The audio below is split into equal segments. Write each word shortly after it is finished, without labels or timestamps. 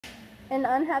An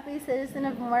unhappy citizen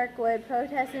of Markwood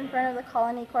protests in front of the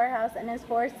Colony Courthouse and is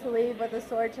forced to leave with a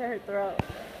sword to her throat.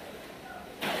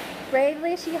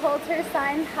 Bravely, she holds her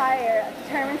sign higher,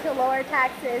 determined to lower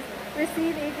taxes,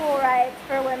 receive equal rights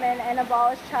for women, and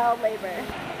abolish child labor.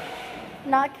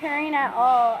 Not caring at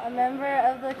all, a member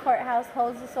of the courthouse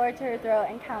holds the sword to her throat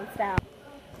and counts down.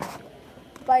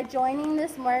 By joining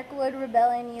this Markwood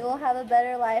rebellion, you will have a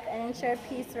better life and ensure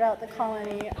peace throughout the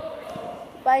colony.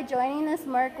 By joining this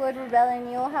Markwood rebellion,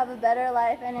 you will have a better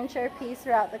life and ensure peace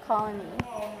throughout the colony.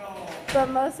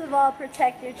 But most of all,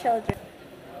 protect your children.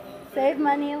 Save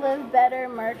money, live better,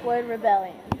 Markwood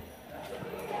Rebellion.